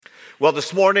Well,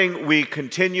 this morning we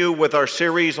continue with our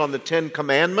series on the Ten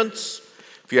Commandments.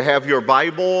 If you have your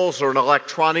Bibles or an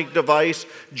electronic device,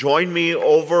 join me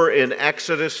over in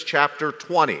Exodus chapter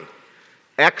 20.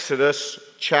 Exodus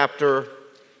chapter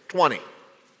 20.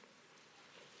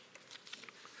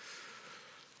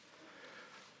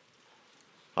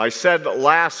 I said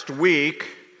last week,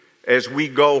 as we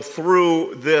go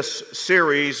through this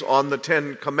series on the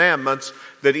Ten Commandments,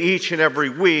 that each and every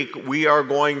week we are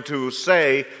going to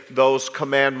say those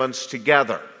commandments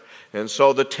together. And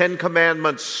so the Ten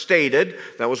Commandments stated,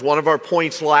 that was one of our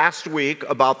points last week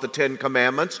about the Ten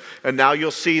Commandments, and now you'll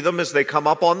see them as they come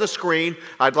up on the screen.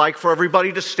 I'd like for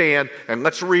everybody to stand, and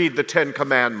let's read the Ten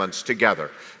Commandments together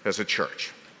as a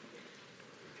church.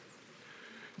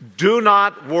 Do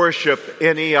not worship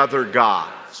any other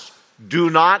gods.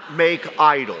 Do not make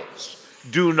idols.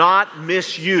 Do not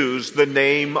misuse the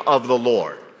name of the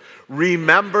Lord.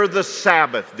 Remember the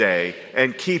Sabbath day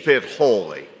and keep it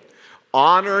holy.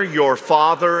 Honor your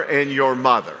father and your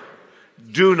mother.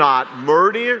 Do not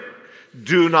murder.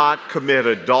 Do not commit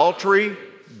adultery.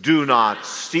 Do not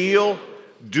steal.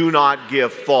 Do not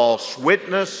give false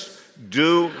witness.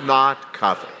 Do not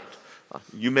covet.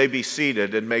 You may be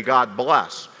seated, and may God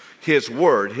bless His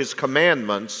word, His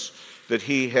commandments that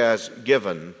He has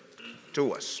given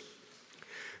to us.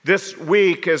 This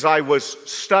week, as I was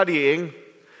studying,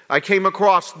 I came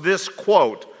across this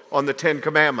quote on the Ten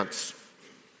Commandments.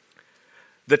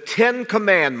 The Ten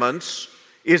Commandments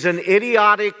is an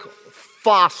idiotic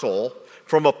fossil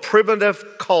from a primitive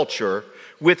culture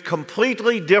with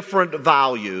completely different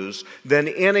values than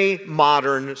any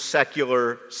modern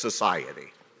secular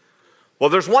society. Well,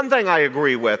 there's one thing I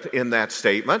agree with in that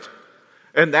statement,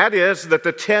 and that is that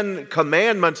the Ten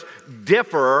Commandments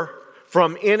differ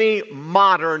from any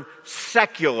modern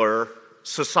secular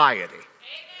society.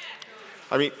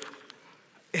 I mean,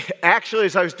 actually,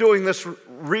 as I was doing this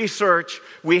research,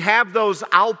 we have those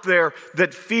out there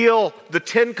that feel the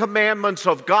Ten Commandments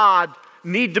of God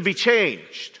need to be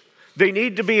changed. They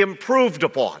need to be improved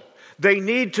upon. They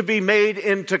need to be made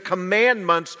into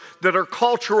commandments that are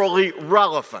culturally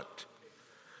relevant.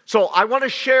 So I want to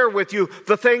share with you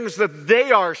the things that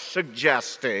they are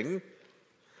suggesting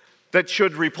that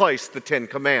should replace the Ten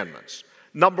Commandments.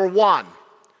 Number one,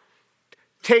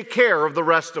 take care of the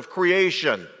rest of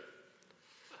creation.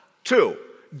 2,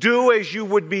 do as you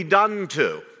would be done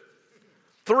to.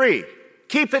 3,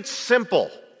 keep it simple.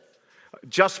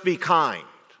 Just be kind.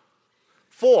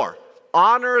 4,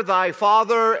 honor thy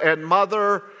father and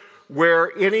mother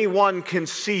where anyone can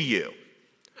see you.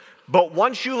 But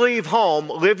once you leave home,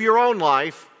 live your own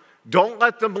life. Don't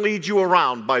let them lead you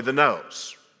around by the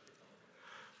nose.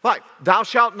 5, thou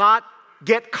shalt not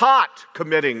get caught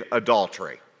committing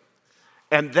adultery.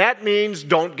 And that means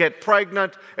don't get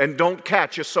pregnant and don't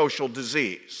catch a social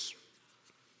disease.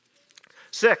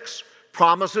 6,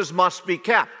 promises must be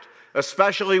kept,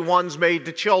 especially ones made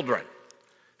to children.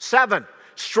 7,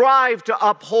 strive to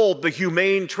uphold the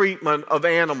humane treatment of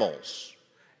animals.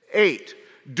 8,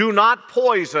 do not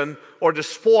poison or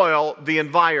despoil the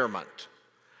environment.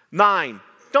 9,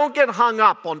 don't get hung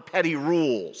up on petty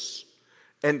rules.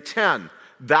 And 10,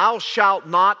 thou shalt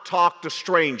not talk to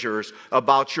strangers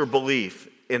about your belief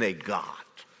in a God.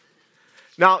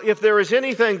 Now, if there is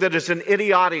anything that is an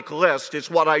idiotic list,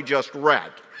 it's what I just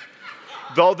read.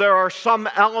 Though there are some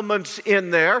elements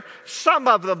in there, some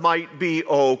of them might be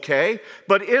okay,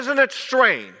 but isn't it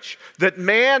strange that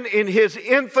man in his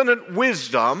infinite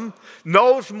wisdom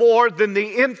knows more than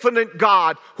the infinite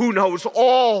God who knows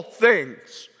all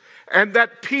things? And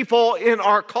that people in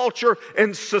our culture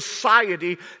and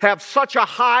society have such a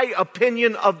high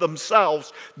opinion of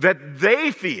themselves that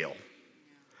they feel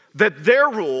that their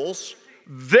rules,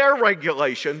 their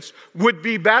regulations would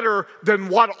be better than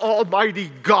what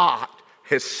Almighty God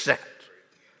has said.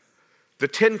 The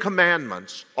Ten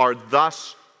Commandments are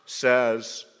thus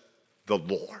says the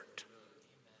Lord.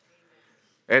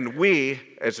 And we,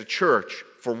 as a church,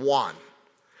 for one,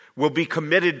 will be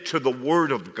committed to the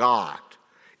Word of God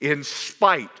in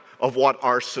spite of what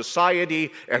our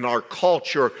society and our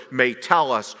culture may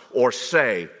tell us or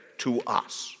say to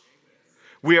us.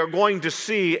 We are going to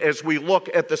see, as we look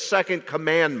at the second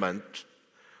commandment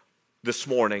this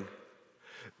morning,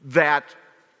 that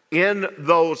in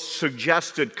those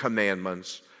suggested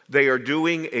commandments, they are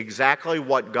doing exactly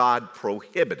what God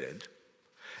prohibited,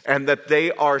 and that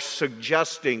they are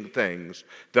suggesting things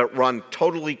that run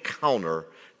totally counter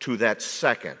to that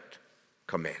second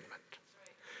commandment.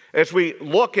 As we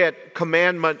look at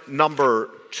commandment number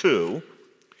 2,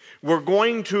 we're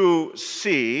going to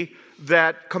see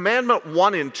that commandment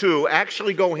 1 and 2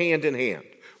 actually go hand in hand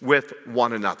with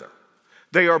one another.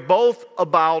 They are both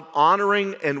about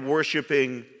honoring and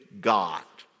worshiping God.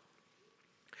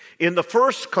 In the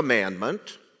first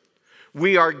commandment,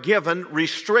 we are given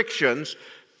restrictions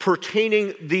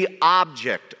pertaining the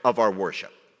object of our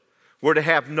worship. We're to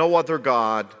have no other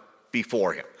God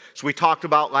before him. So we talked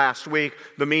about last week,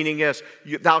 the meaning is,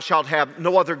 thou shalt have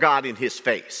no other God in his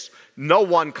face. No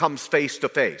one comes face to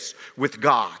face with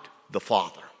God the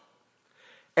Father.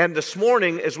 And this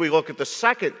morning, as we look at the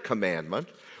second commandment,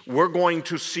 we're going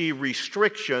to see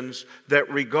restrictions that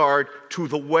regard to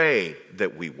the way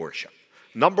that we worship.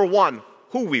 Number one,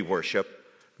 who we worship.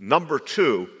 Number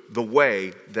two, the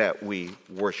way that we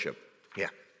worship him.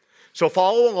 So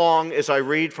follow along as I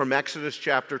read from Exodus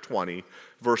chapter 20,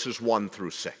 verses 1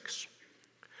 through 6.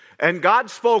 And God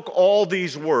spoke all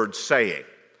these words, saying,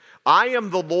 I am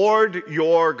the Lord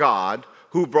your God,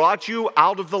 who brought you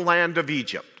out of the land of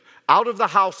Egypt, out of the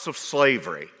house of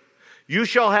slavery. You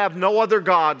shall have no other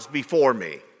gods before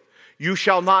me. You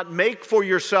shall not make for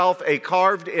yourself a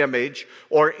carved image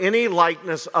or any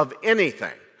likeness of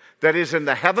anything that is in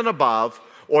the heaven above,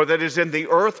 or that is in the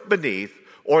earth beneath,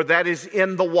 or that is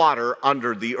in the water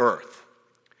under the earth.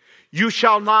 You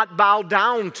shall not bow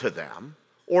down to them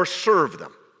or serve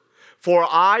them. For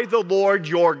I, the Lord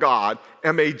your God,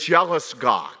 am a jealous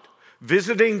God,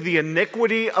 visiting the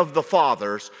iniquity of the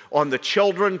fathers on the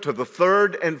children to the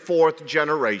third and fourth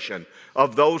generation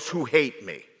of those who hate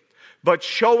me, but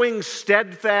showing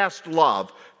steadfast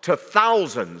love to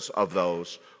thousands of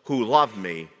those who love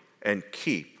me and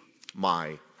keep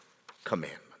my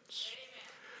commandments.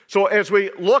 So as we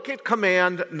look at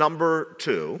command number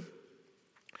 2,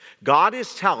 God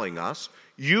is telling us,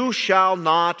 you shall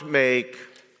not make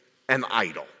an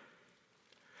idol.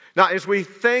 Now, as we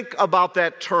think about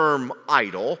that term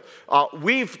idol,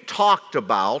 we've talked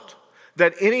about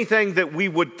that anything that we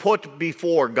would put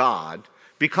before God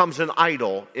becomes an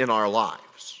idol in our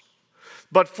lives.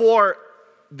 But for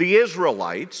the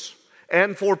Israelites,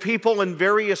 and for people in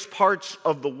various parts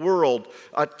of the world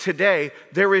today,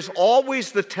 there is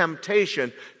always the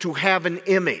temptation to have an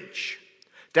image,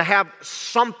 to have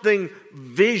something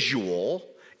visual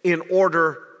in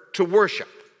order to worship.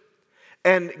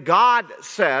 And God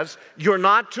says you're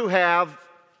not to have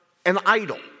an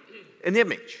idol, an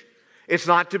image. It's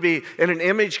not to be, and an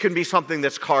image can be something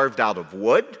that's carved out of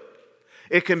wood.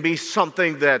 It can be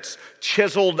something that's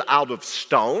chiseled out of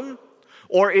stone.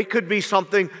 Or it could be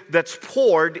something that's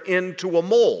poured into a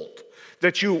mold,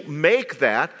 that you make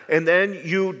that and then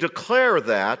you declare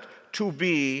that to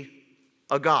be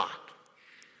a god.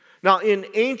 Now, in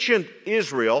ancient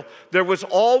Israel, there was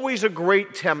always a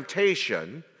great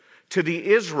temptation to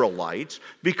the Israelites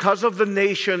because of the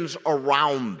nations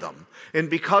around them and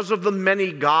because of the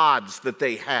many gods that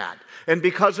they had and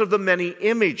because of the many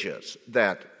images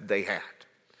that they had.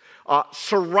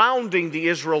 Surrounding the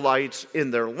Israelites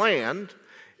in their land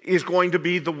is going to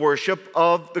be the worship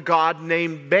of the god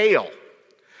named Baal.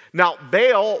 Now,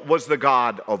 Baal was the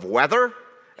god of weather,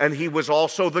 and he was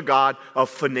also the god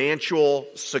of financial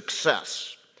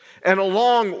success. And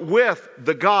along with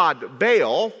the god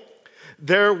Baal,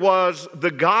 there was the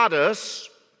goddess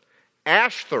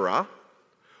Ashtoreth,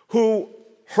 who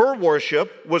her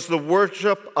worship was the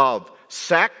worship of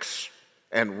sex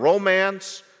and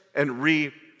romance and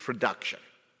reproduction.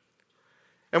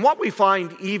 And what we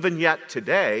find even yet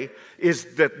today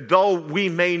is that though we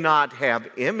may not have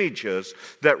images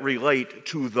that relate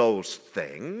to those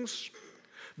things,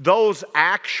 those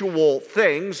actual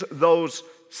things, those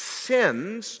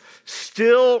sins,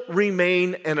 still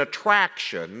remain an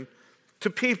attraction to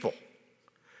people.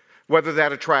 Whether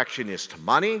that attraction is to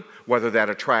money, whether that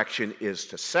attraction is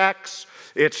to sex,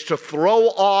 it's to throw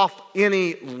off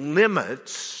any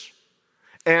limits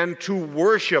and to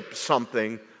worship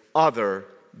something other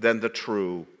than the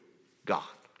true God.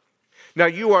 Now,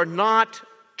 you are not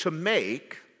to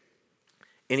make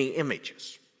any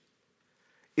images.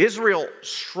 Israel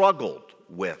struggled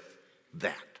with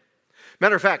that.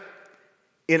 Matter of fact,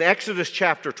 in Exodus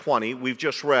chapter 20, we've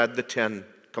just read the 10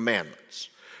 Commandments.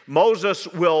 Moses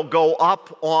will go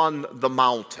up on the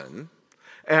mountain,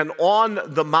 and on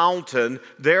the mountain,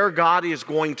 there God is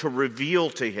going to reveal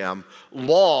to him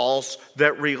laws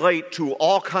that relate to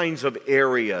all kinds of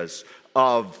areas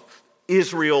of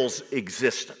Israel's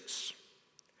existence.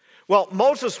 Well,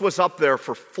 Moses was up there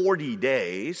for 40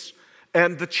 days,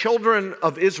 and the children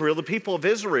of Israel, the people of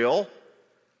Israel,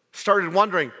 started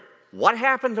wondering, what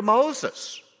happened to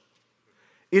Moses?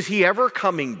 Is he ever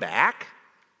coming back?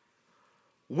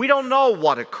 We don't know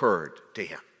what occurred to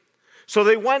him. So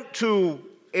they went to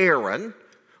Aaron,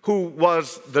 who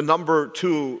was the number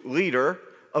 2 leader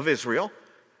of Israel,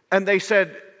 and they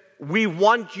said, we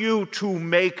want you to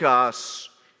make us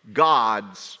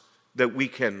gods that we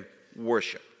can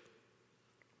worship.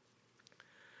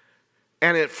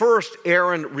 And at first,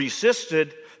 Aaron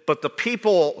resisted, but the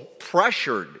people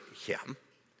pressured him.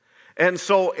 And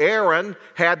so Aaron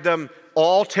had them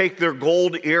all take their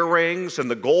gold earrings and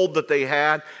the gold that they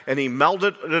had, and he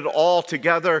melted it all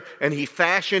together, and he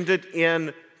fashioned it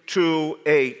into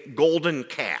a golden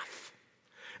calf.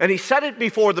 And he set it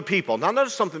before the people. Now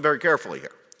notice something very carefully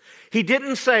here. He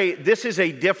didn't say, this is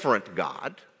a different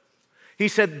God. He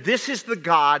said, this is the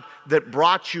God that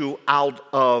brought you out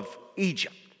of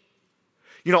Egypt.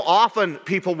 You know, often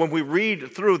people, when we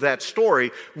read through that story,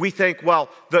 we think, well,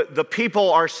 the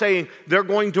people are saying they're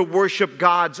going to worship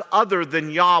gods other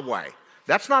than Yahweh.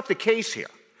 That's not the case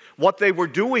here. What they were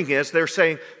doing is they're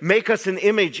saying, make us an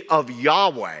image of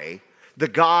Yahweh, the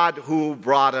God who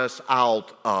brought us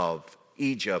out of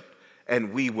Egypt,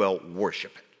 and we will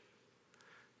worship it.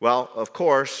 Well, of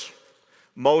course,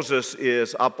 Moses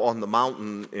is up on the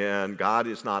mountain, and God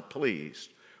is not pleased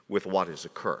with what has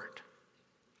occurred.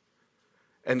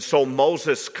 And so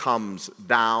Moses comes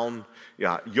down.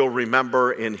 Yeah, you'll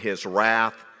remember in his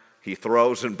wrath, he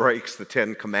throws and breaks the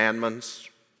 10 Commandments.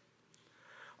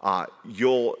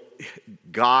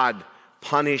 God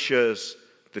punishes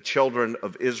the children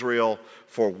of Israel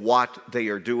for what they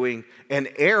are doing. And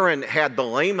Aaron had the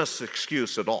lamest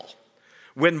excuse at all.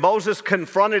 When Moses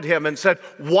confronted him and said,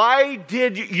 why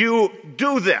did you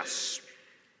do this?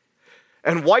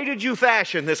 And why did you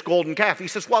fashion this golden calf? He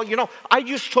says, well, you know, I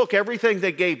just took everything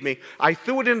they gave me, I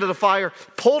threw it into the fire,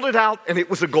 pulled it out, and it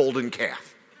was a golden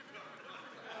calf.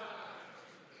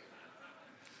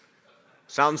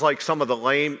 Sounds like some of the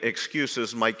lame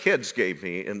excuses my kids gave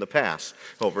me in the past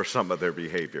over some of their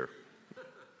behavior.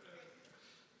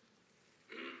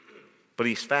 But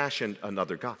he's fashioned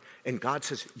another God. And God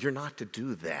says, you're not to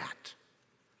do that.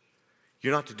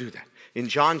 You're not to do that. In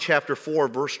John chapter 4,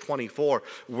 verse 24,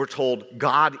 we're told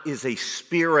God is a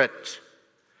spirit,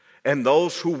 and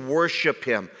those who worship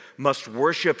him must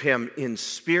worship him in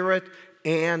spirit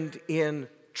and in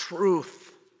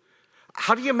truth.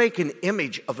 How do you make an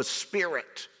image of a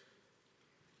spirit?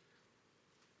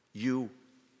 You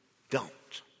don't.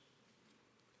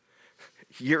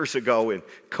 Years ago in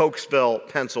Cokesville,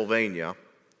 Pennsylvania,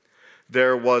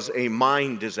 there was a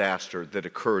mine disaster that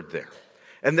occurred there.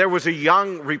 And there was a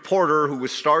young reporter who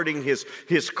was starting his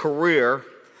career,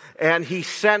 and he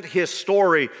sent his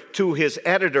story to his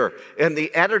editor. And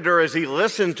the editor, as he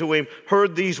listened to him,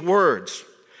 heard these words: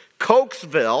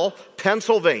 Cokesville,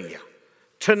 Pennsylvania.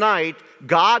 Tonight,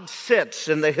 God sits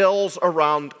in the hills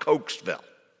around Cokesville.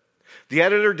 The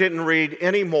editor didn't read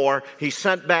any more. He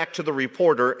sent back to the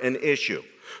reporter an issue.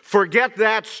 Forget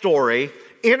that story.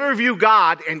 Interview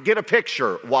God and get a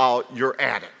picture while you're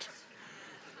at it.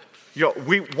 You know,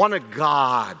 we want a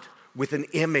God with an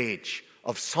image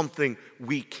of something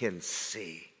we can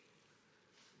see.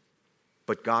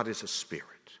 But God is a spirit,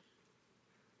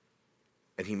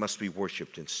 and he must be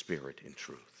worshiped in spirit and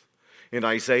truth. In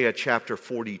Isaiah chapter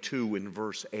 42 in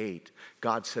verse 8,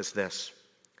 God says this: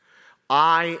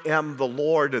 I am the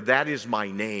Lord, that is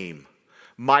my name.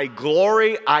 My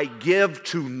glory I give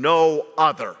to no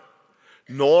other,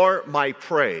 nor my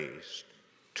praise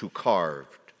to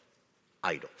carved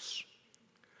idols.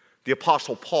 The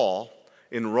Apostle Paul,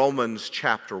 in Romans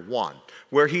chapter 1,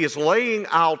 where he is laying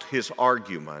out his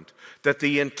argument that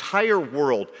the entire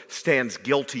world stands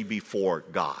guilty before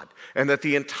God and that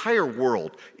the entire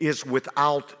world is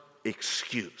without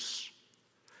excuse.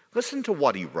 Listen to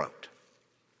what he wrote.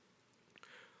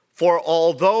 For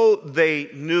although they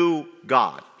knew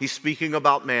God, he's speaking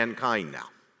about mankind now,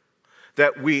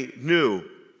 that we knew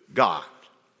God,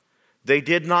 they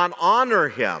did not honor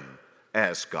him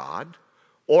as God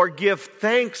or give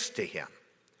thanks to him,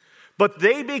 but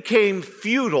they became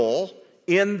futile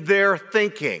in their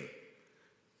thinking,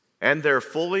 and their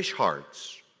foolish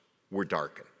hearts were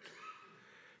darkened.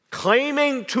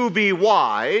 Claiming to be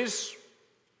wise,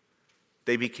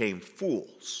 they became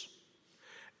fools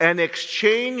and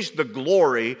exchanged the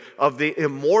glory of the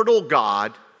immortal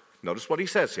God, notice what he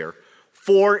says here,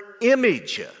 for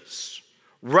images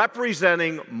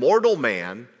representing mortal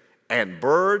man and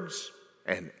birds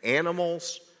and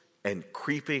animals and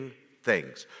creeping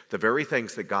things, the very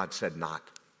things that God said not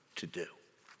to do.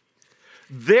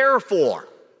 Therefore,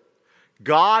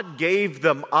 God gave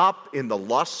them up in the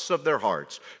lusts of their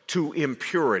hearts to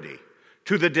impurity,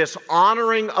 to the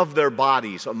dishonoring of their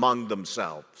bodies among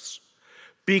themselves,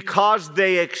 because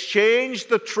they exchanged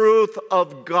the truth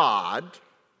of God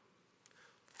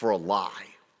for a lie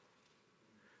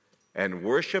and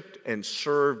worshiped and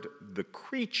served the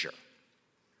creature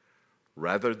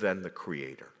rather than the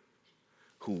Creator.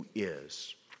 who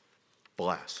is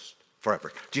blessed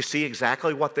forever. Do you see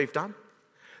exactly what they've done?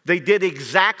 They did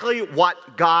exactly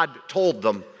what God told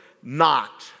them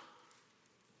not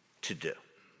to do.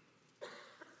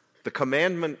 The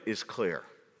commandment is clear.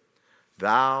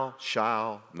 Thou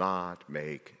shalt not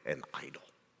make an idol.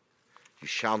 You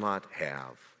shall not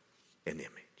have an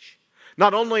image.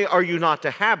 Not only are you not to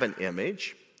have an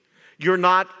image, you're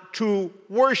not to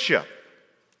worship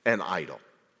an idol.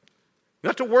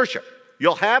 Not to worship.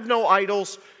 You'll have no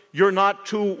idols. You're not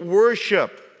to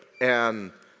worship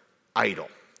an idol.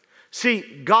 See,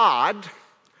 God,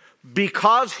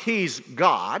 because He's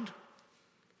God,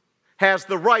 has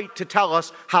the right to tell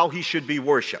us how He should be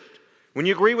worshiped. Wouldn't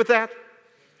you agree with that?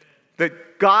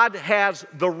 That God has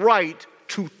the right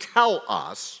to tell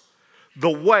us the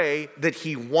way that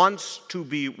He wants to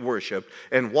be worshiped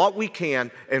and what we can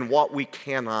and what we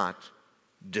cannot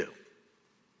do.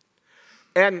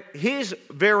 And He's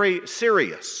very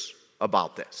serious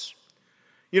about this.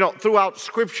 You know, throughout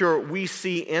Scripture, we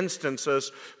see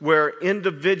instances where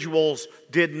individuals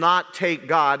did not take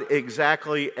God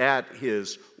exactly at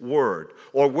His word,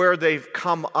 or where they've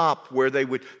come up where they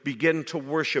would begin to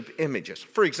worship images.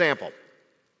 For example,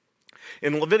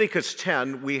 in Leviticus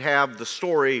 10, we have the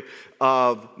story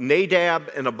of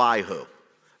Nadab and Abihu.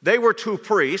 They were two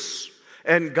priests,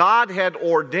 and God had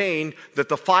ordained that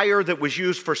the fire that was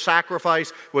used for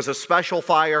sacrifice was a special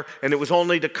fire, and it was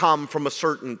only to come from a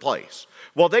certain place.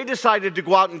 Well, they decided to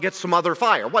go out and get some other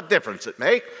fire. What difference it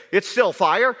make? It's still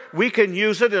fire. We can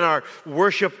use it in our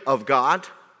worship of God.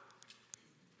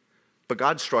 But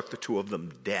God struck the two of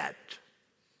them dead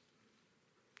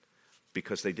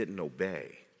because they didn't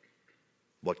obey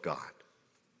what God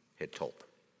had told them.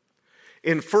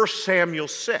 In 1 Samuel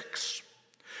 6,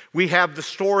 we have the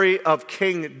story of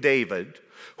King David,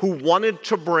 who wanted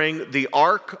to bring the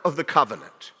Ark of the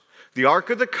Covenant. The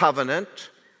Ark of the Covenant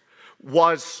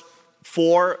was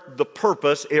for the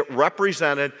purpose, it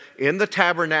represented in the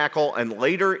tabernacle and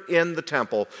later in the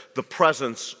temple the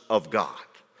presence of God.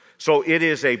 So it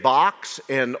is a box,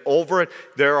 and over it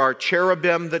there are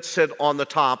cherubim that sit on the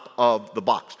top of the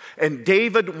box. And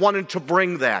David wanted to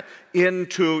bring that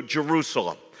into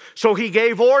Jerusalem. So he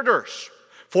gave orders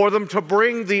for them to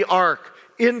bring the ark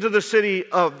into the city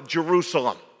of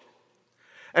Jerusalem.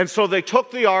 And so they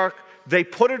took the ark, they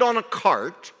put it on a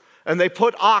cart, and they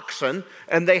put oxen,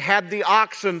 and they had the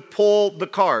oxen pull the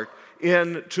cart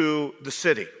into the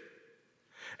city.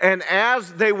 And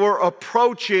as they were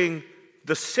approaching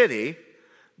the city,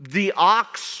 the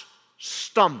ox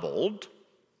stumbled,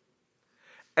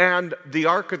 and the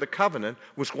Ark of the Covenant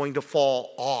was going to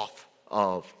fall off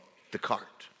of the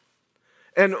cart.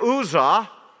 And Uzzah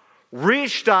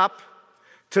reached up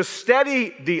to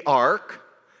steady the ark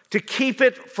to keep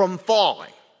it from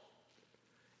falling.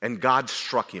 And God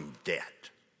struck him dead.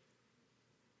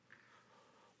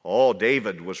 Oh,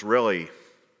 David was really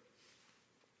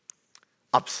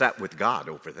upset with God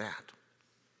over that.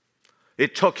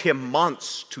 It took him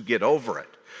months to get over it.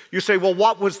 You say, well,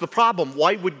 what was the problem?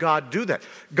 Why would God do that?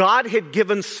 God had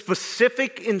given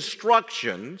specific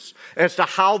instructions as to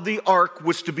how the ark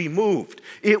was to be moved.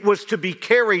 It was to be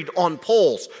carried on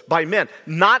poles by men,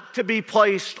 not to be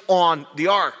placed on the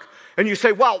ark. And you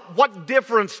say, well, what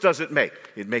difference does it make?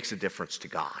 It makes a difference to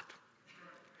God.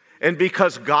 And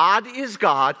because God is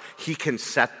God, He can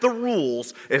set the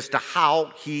rules as to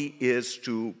how He is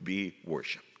to be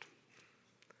worshiped.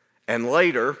 And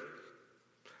later,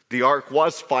 the ark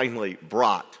was finally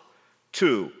brought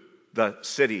to the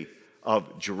city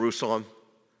of Jerusalem.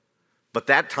 But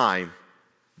that time,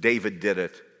 David did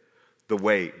it the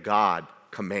way God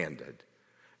commanded.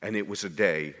 And it was a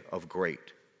day of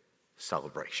great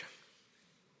celebration.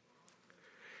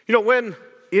 You know, when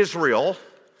Israel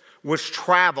was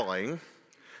traveling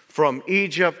from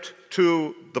Egypt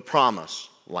to the Promised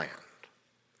Land,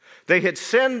 they had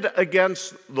sinned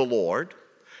against the Lord,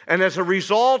 and as a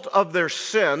result of their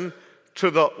sin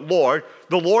to the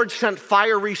Lord sent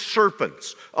fiery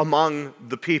serpents among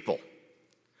the people.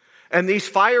 And these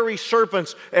fiery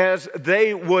serpents, as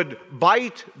they would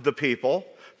bite the people,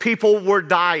 people were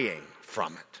dying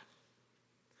from it.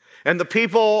 And the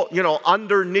people,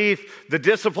 underneath the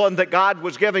discipline that God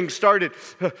was giving, started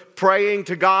praying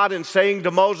to God and saying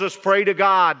to Moses, pray to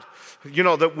God,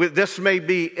 that this may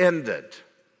be ended.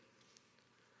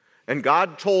 And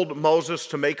God told Moses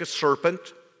to make a serpent,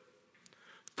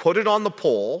 put it on the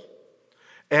pole,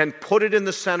 and put it in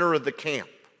the center of the camp.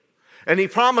 And He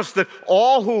promised that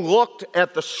all who looked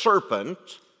at the serpent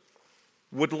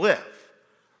would live.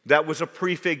 That was a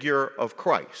prefigure of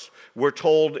Christ. We're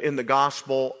told in the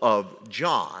Gospel of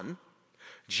John,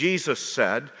 Jesus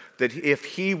said that if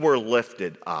He were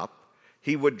lifted up,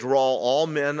 He would draw all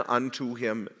men unto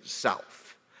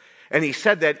himself. And he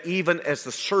said that even as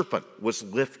the serpent was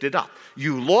lifted up.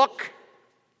 You look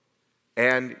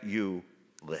and you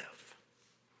live.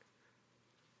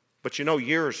 But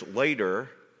years later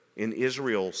in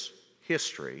Israel's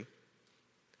history,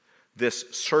 this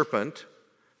serpent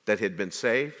that had been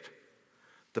saved,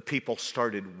 the people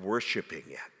started worshiping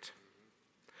it.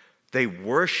 They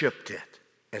worshiped it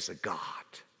as a god.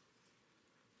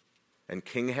 And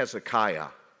King Hezekiah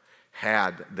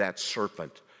had that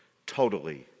serpent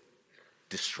totally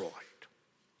destroyed.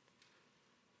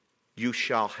 You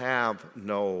shall have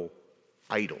no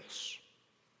idols.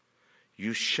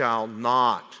 You shall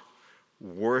not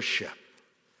worship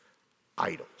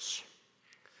idols.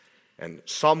 And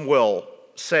some will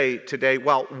say today,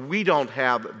 well, we don't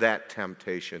have that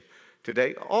temptation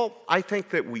today. Oh, I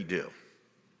think that we do.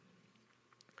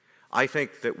 I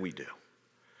think that we do.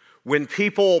 When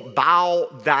people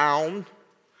bow down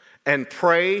and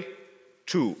pray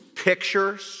to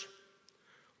pictures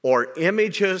or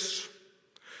images,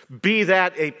 be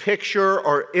that a picture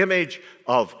or image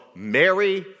of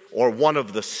Mary or one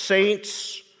of the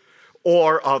saints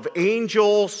or of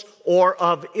angels or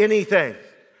of anything,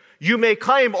 you may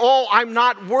claim, oh, I'm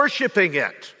not worshiping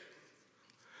it.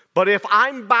 But if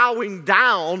I'm bowing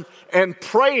down and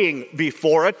praying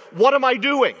before it, what am I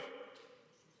doing?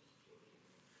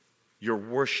 You're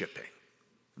worshiping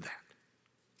that.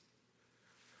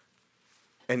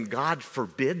 And God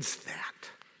forbids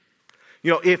that.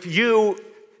 If you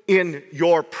in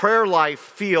your prayer life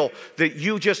feel that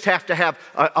you just have to have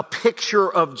a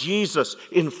picture of Jesus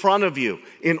in front of you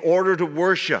in order to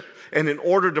worship and in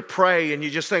order to pray, and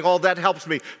you just think, oh, that helps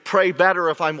me pray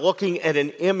better if I'm looking at an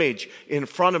image in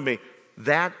front of me,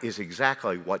 that is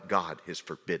exactly what God has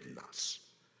forbidden us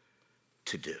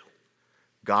to do.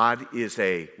 God is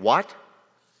a what?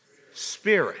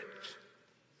 Spirit.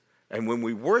 And when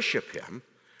we worship him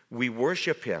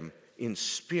in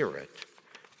spirit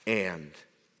and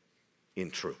in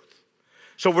truth.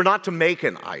 So we're not to make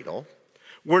an idol.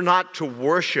 We're not to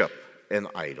worship an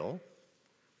idol.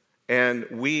 And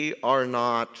we are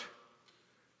not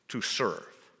to serve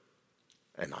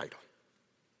an idol.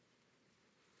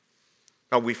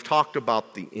 Now, we've talked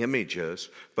about the images,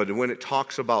 but when it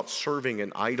talks about serving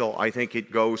an idol, I think it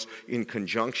goes in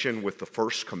conjunction with the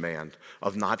first command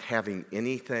of not having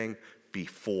anything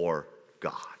before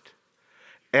God.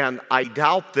 And I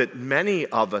doubt that many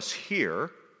of us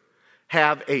here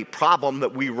have a problem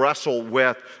that we wrestle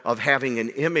with of having an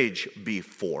image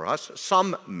before us.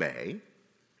 Some may,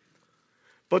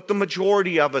 but the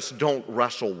majority of us don't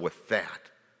wrestle with that.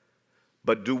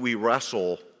 But do we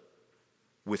wrestle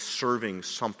with serving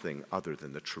something other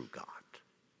than the true God?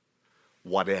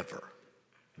 Whatever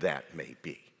that may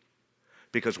be.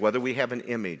 Because whether we have an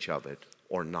image of it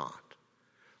or not,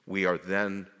 we are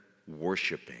then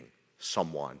worshiping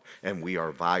someone, and we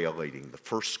are violating the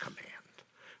first command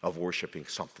of worshiping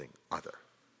something other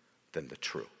than the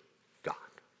true God.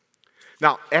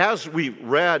 Now, as we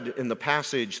read in the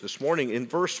passage this morning, in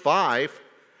verse 5,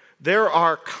 there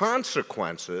are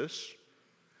consequences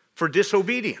for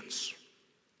disobedience.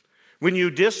 When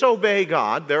you disobey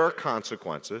God, there are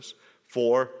consequences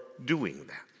for doing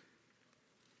that.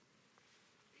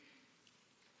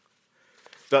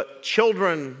 The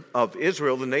children of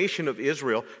Israel, the nation of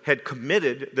Israel, had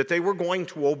committed that they were going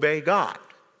to obey God.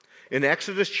 In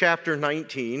Exodus chapter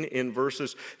 19, in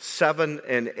verses 7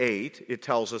 and 8, it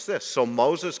tells us this. So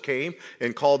Moses came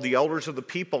and called the elders of the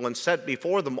people and set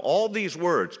before them all these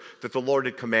words that the Lord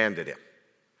had commanded him.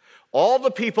 All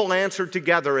the people answered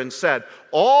together and said,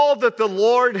 all that the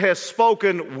Lord has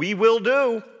spoken, we will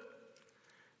do.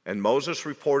 And Moses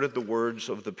reported the words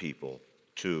of the people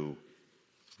to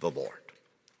the Lord.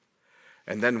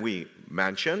 And then we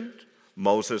mentioned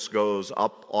Moses goes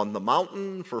up on the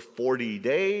mountain for 40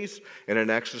 days. And in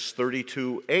Exodus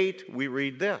 32:8, we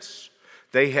read this.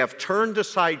 They have turned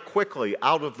aside quickly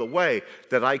out of the way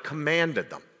that I commanded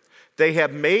them. They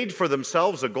have made for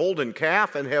themselves a golden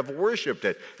calf and have worshipped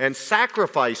it and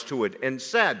sacrificed to it and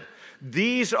said,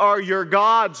 these are your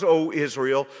gods, O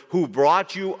Israel, who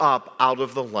brought you up out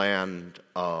of the land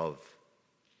of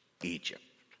Egypt.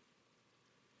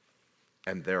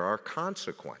 And there are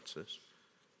consequences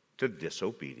to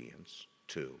disobedience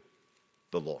to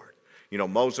the Lord.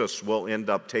 Moses will end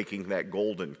up taking that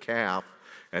golden calf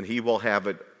and he will have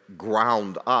it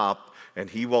ground up and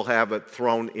he will have it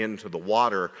thrown into the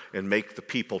water and make the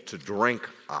people to drink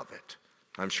of it.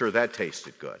 I'm sure that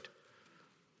tasted good.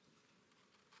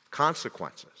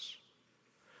 Consequences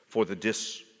for the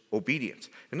disobedience.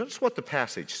 And notice what the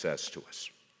passage says to us.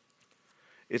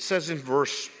 It says in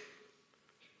verse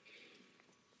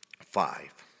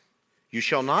 5. You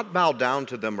shall not bow down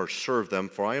to them or serve them,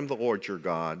 for I am the Lord your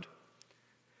God.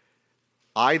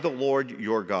 I, the Lord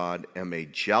your God, am a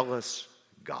jealous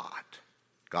God.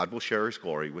 God will share his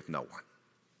glory with no one.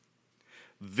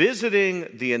 Visiting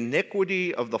the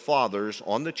iniquity of the fathers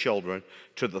on the children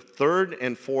to the third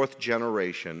and fourth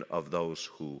generation of those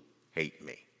who hate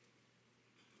me.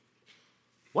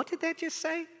 What did that just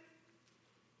say?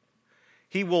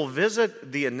 He will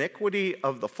visit the iniquity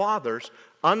of the fathers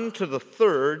unto the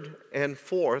third and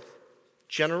fourth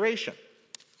generation.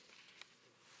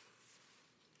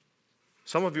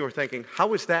 Some of you are thinking,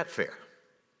 how is that fair?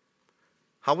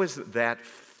 How is that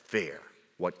fair,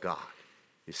 what God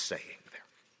is saying there?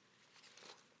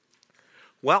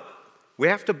 Well, we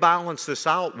have to balance this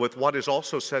out with what is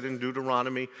also said in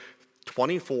Deuteronomy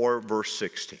 24, verse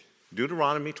 16.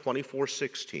 Deuteronomy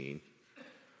 24:16,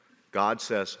 God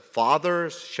says,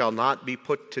 fathers shall not be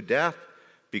put to death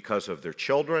because of their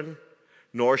children,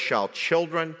 nor shall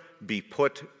children be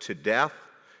put to death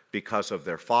because of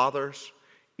their fathers.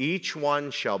 Each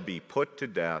one shall be put to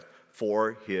death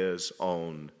for his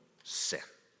own sin.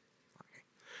 Okay.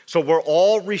 So we're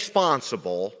all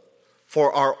responsible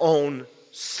for our own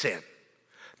sin.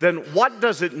 Then what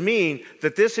does it mean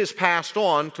that this is passed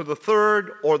on to the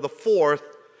third or the fourth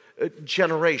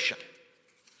generation?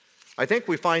 I think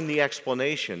we find the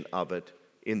explanation of it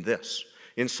in this.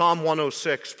 In Psalm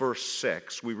 106, verse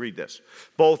 6, we read this.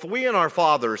 Both we and our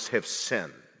fathers have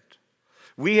sinned.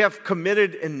 We have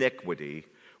committed iniquity.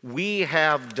 We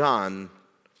have done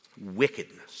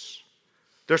wickedness.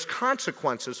 There's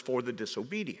consequences for the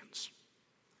disobedience.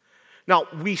 Now,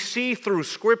 we see through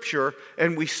Scripture,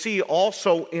 and we see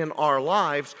also in our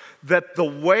lives, that the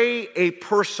way a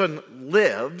person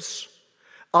lives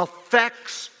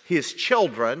affects his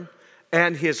children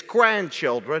and his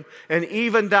grandchildren, and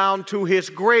even down to his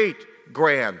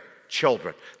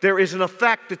great-grandchildren. There is an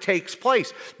effect that takes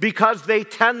place because they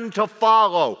tend to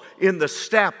follow in the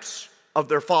steps of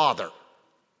their father.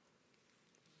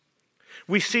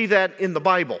 We see that in the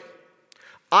Bible.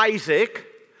 Isaac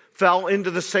fell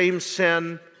into the same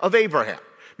sin of Abraham.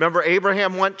 Remember,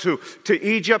 Abraham went to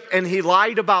Egypt and he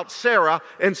lied about Sarah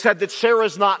and said that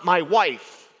Sarah's not my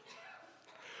wife.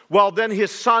 Well, then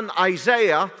his son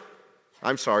Isaac,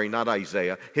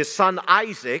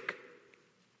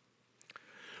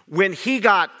 when he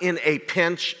got in a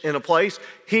pinch in a place,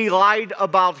 he lied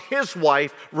about his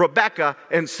wife, Rebekah,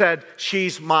 and said,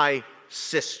 she's my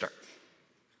sister.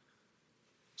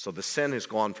 So the sin has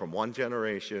gone from one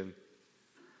generation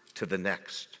to the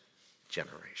next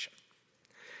generation.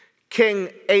 King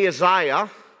Ahaziah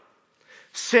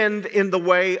sinned in the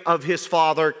way of his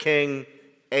father, King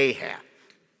Ahab.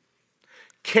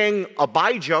 King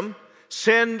Abijam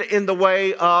sinned in the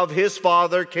way of his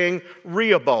father, King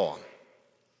Rehoboam.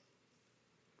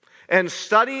 And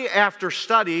study after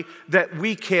study that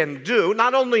we can do,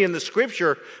 not only in the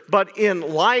Scripture, but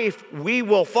in life, we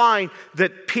will find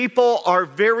that people are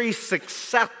very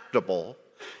susceptible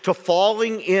to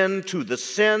falling into the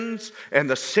sins and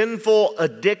the sinful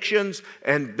addictions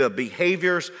and the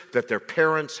behaviors that their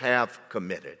parents have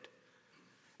committed.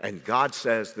 And God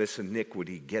says this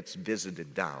iniquity gets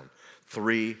visited down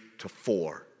 3 to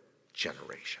 4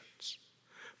 generations.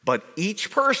 But each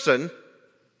person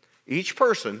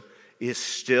is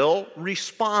still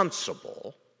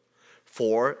responsible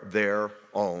for their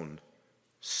own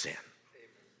sin.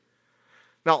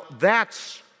 Now,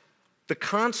 that's the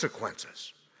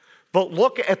consequences. But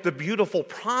look at the beautiful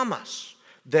promise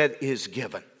that is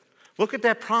given. Look at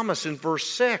that promise in verse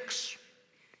 6.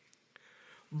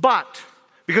 But,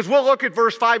 because we'll look at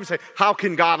verse 5 and say, how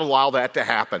can God allow that to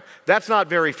happen? That's not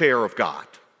very fair of God.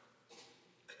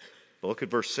 But look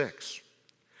at verse 6.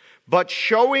 But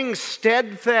showing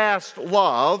steadfast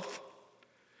love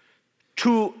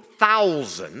to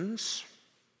thousands.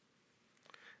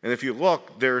 And if you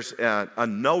look, there's a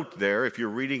note there, if you're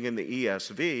reading in the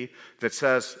ESV, that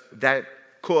says that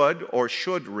could or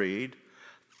should read,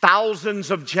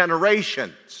 thousands of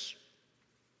generations.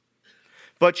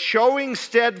 But showing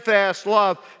steadfast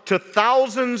love to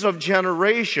thousands of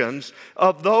generations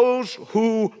of those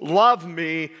who love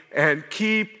me and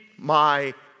keep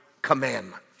my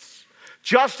commandments.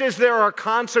 Just as there are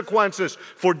consequences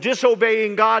for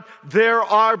disobeying God, there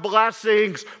are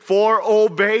blessings for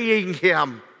obeying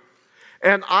Him.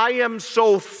 And I am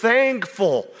so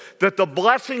thankful that the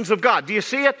blessings of God, do you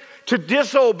see it? To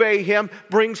disobey Him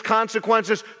brings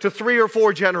consequences to 3 or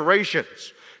 4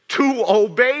 generations. To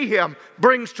obey Him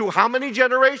brings to how many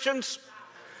generations?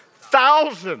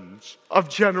 Thousands of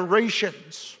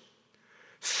generations.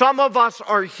 Some of us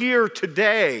are here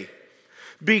today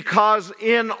because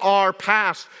in our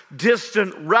past,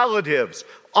 distant relatives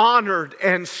honored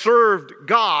and served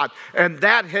God, and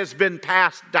that has been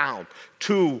passed down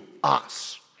to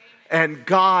us. And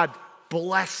God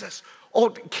blesses. Oh,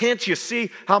 can't you see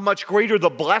how much greater the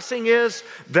blessing is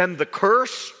than the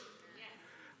curse?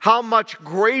 How much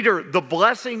greater the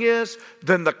blessing is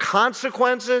than the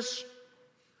consequences?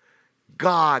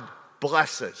 God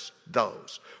blesses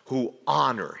those who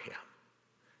honor him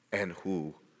and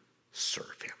who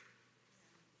serve him.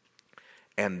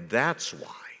 And that's why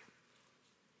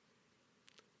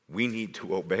we need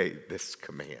to obey this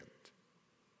command.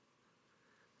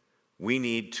 We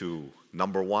need to,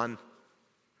 number one,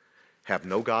 have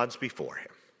no gods before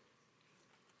him.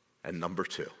 And number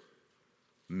two,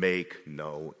 make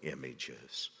no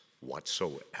images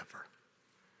whatsoever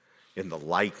in the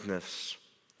likeness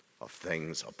of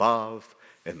things above,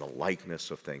 in the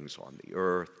likeness of things on the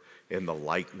earth, in the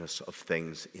likeness of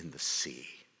things in the sea.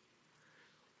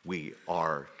 We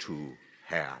are to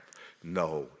have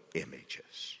no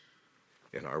images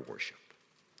in our worship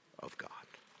of God.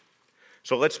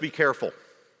 So let's be careful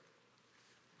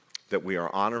that we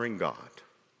are honoring God,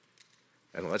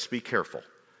 and let's be careful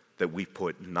that we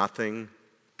put nothing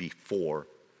before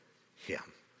him.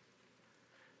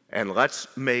 And let's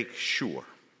make sure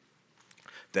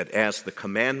that as the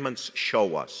commandments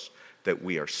show us that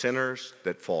we are sinners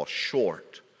that fall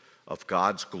short of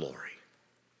God's glory,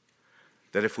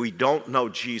 that if we don't know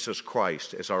Jesus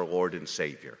Christ as our Lord and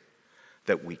Savior,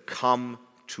 that we come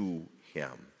to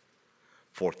him,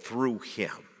 for through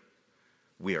him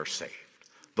we are saved.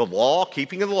 The law,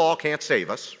 keeping of the law, can't save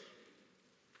us,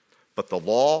 but the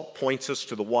law points us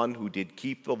to the one who did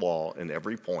keep the law in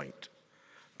every point,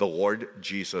 the Lord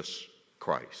Jesus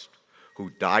Christ, who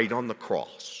died on the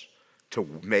cross to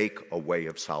make a way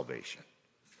of salvation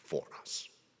for us.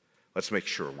 Let's make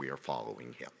sure we are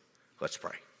following him. Let's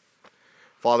pray.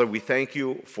 Father, we thank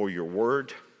you for your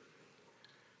word.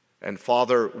 And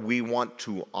Father, we want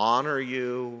to honor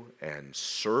you and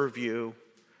serve you,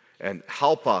 and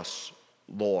help us,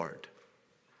 Lord,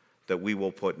 that we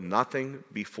will put nothing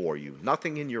before you,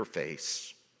 nothing in your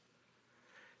face.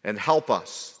 And help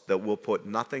us that we'll put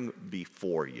nothing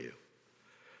before you,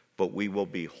 but we will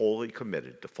be wholly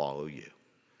committed to follow you.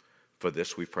 For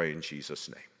this we pray in Jesus'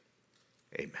 name.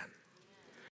 Amen.